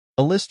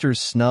A-listers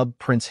snub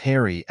Prince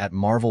Harry at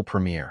Marvel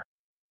premiere.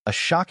 A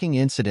shocking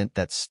incident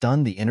that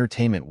stunned the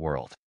entertainment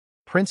world.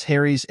 Prince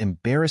Harry's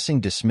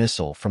embarrassing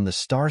dismissal from the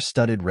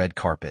star-studded red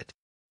carpet.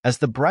 As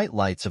the bright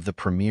lights of the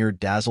premiere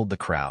dazzled the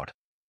crowd,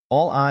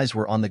 all eyes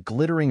were on the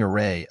glittering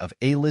array of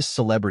A-list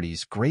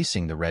celebrities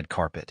gracing the red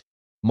carpet.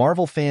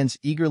 Marvel fans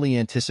eagerly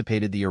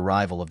anticipated the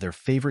arrival of their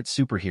favorite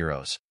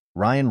superheroes,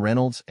 Ryan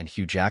Reynolds and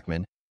Hugh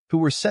Jackman, who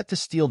were set to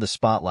steal the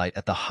spotlight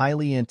at the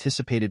highly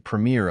anticipated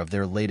premiere of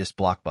their latest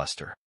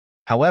blockbuster.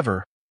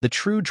 However, the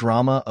true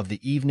drama of the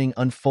evening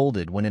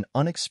unfolded when an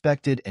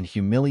unexpected and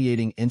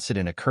humiliating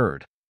incident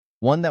occurred,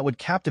 one that would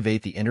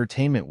captivate the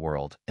entertainment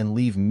world and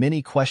leave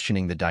many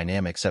questioning the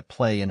dynamics at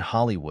play in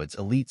Hollywood's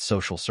elite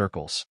social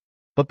circles.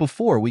 But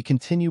before we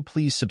continue,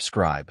 please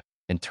subscribe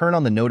and turn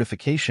on the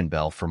notification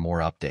bell for more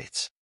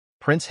updates.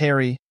 Prince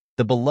Harry,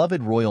 the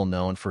beloved royal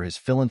known for his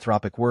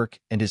philanthropic work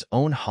and his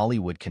own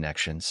Hollywood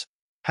connections,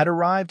 had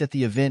arrived at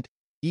the event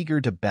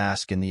eager to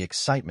bask in the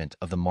excitement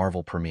of the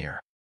Marvel premiere.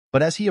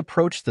 But as he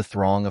approached the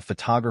throng of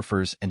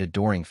photographers and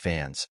adoring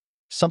fans,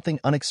 something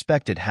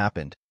unexpected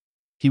happened.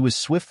 He was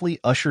swiftly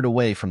ushered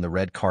away from the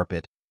red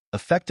carpet,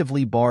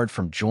 effectively barred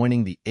from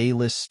joining the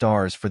A-list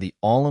stars for the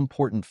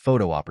all-important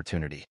photo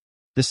opportunity.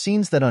 The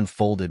scenes that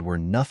unfolded were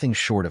nothing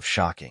short of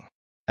shocking.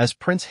 As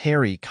Prince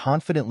Harry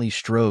confidently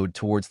strode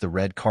towards the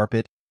red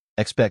carpet,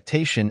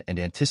 expectation and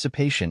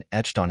anticipation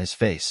etched on his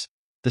face.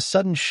 The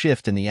sudden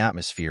shift in the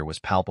atmosphere was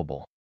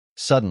palpable.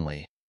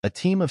 Suddenly, a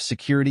team of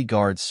security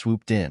guards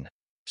swooped in,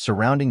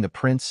 surrounding the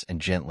prince and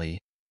gently,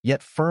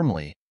 yet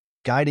firmly,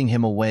 guiding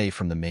him away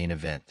from the main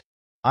event.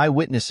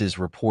 Eyewitnesses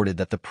reported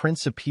that the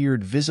prince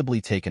appeared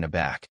visibly taken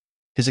aback,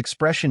 his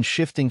expression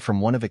shifting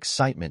from one of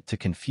excitement to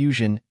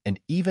confusion and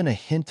even a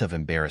hint of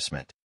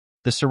embarrassment.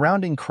 The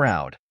surrounding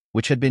crowd,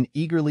 which had been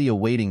eagerly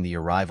awaiting the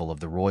arrival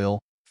of the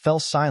royal, fell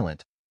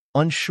silent,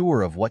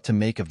 unsure of what to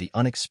make of the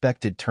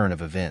unexpected turn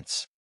of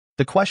events.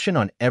 The question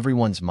on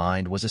everyone's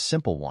mind was a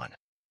simple one.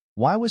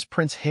 Why was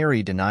Prince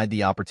Harry denied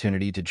the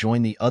opportunity to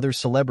join the other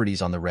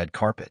celebrities on the red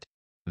carpet?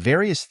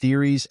 Various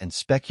theories and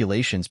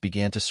speculations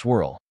began to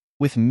swirl,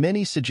 with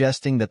many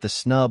suggesting that the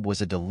snub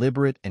was a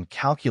deliberate and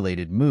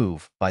calculated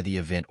move by the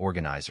event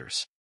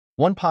organizers.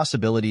 One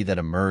possibility that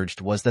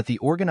emerged was that the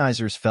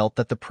organizers felt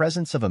that the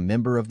presence of a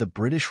member of the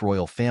British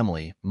royal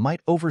family might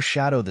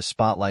overshadow the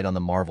spotlight on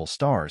the Marvel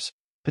stars,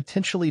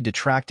 potentially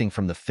detracting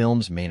from the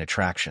film's main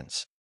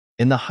attractions.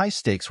 In the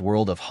high-stakes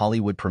world of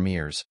Hollywood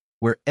premieres,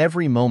 where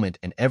every moment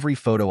and every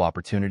photo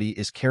opportunity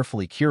is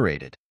carefully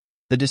curated,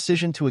 the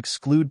decision to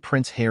exclude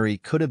Prince Harry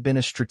could have been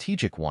a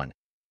strategic one,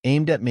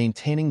 aimed at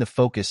maintaining the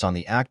focus on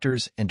the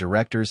actors and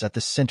directors at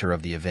the center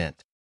of the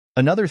event.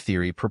 Another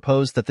theory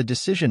proposed that the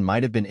decision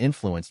might have been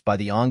influenced by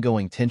the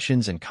ongoing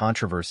tensions and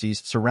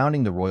controversies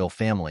surrounding the royal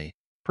family,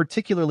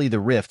 particularly the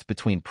rift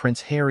between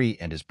Prince Harry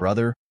and his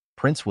brother,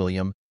 Prince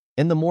William,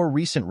 and the more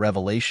recent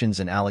revelations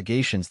and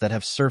allegations that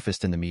have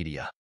surfaced in the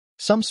media.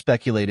 Some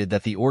speculated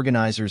that the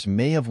organizers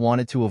may have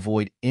wanted to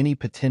avoid any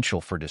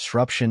potential for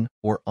disruption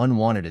or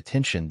unwanted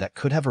attention that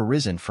could have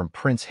arisen from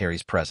Prince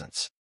Harry's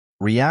presence.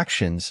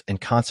 Reactions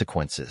and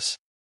consequences.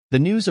 The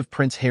news of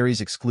Prince Harry's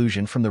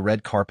exclusion from the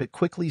red carpet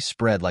quickly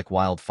spread like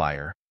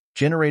wildfire,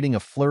 generating a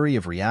flurry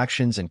of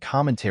reactions and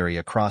commentary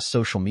across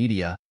social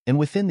media and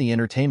within the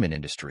entertainment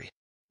industry.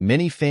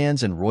 Many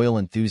fans and royal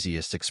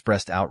enthusiasts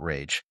expressed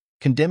outrage,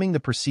 condemning the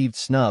perceived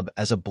snub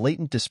as a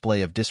blatant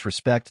display of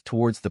disrespect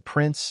towards the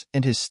prince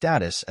and his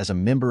status as a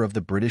member of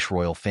the British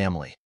royal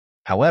family.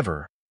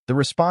 However, the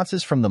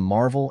responses from the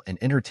Marvel and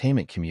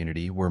entertainment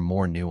community were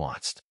more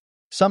nuanced.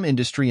 Some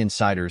industry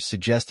insiders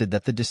suggested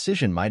that the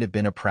decision might have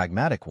been a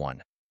pragmatic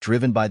one,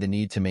 driven by the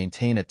need to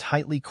maintain a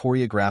tightly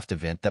choreographed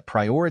event that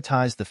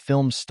prioritized the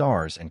film's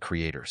stars and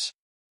creators.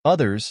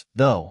 Others,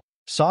 though,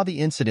 saw the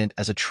incident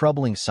as a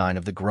troubling sign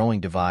of the growing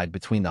divide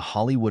between the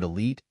Hollywood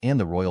elite and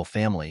the royal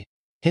family,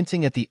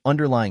 hinting at the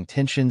underlying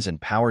tensions and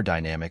power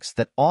dynamics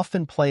that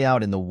often play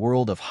out in the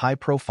world of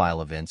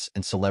high-profile events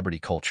and celebrity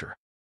culture.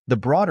 The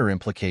broader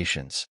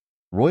implications: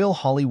 royal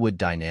Hollywood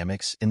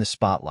dynamics in the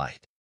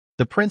spotlight.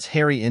 The Prince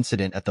Harry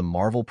incident at the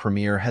Marvel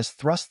premiere has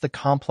thrust the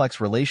complex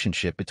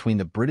relationship between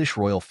the British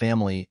royal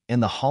family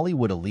and the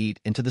Hollywood elite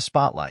into the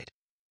spotlight,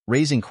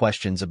 raising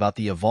questions about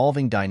the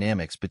evolving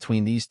dynamics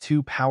between these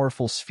two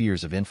powerful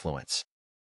spheres of influence.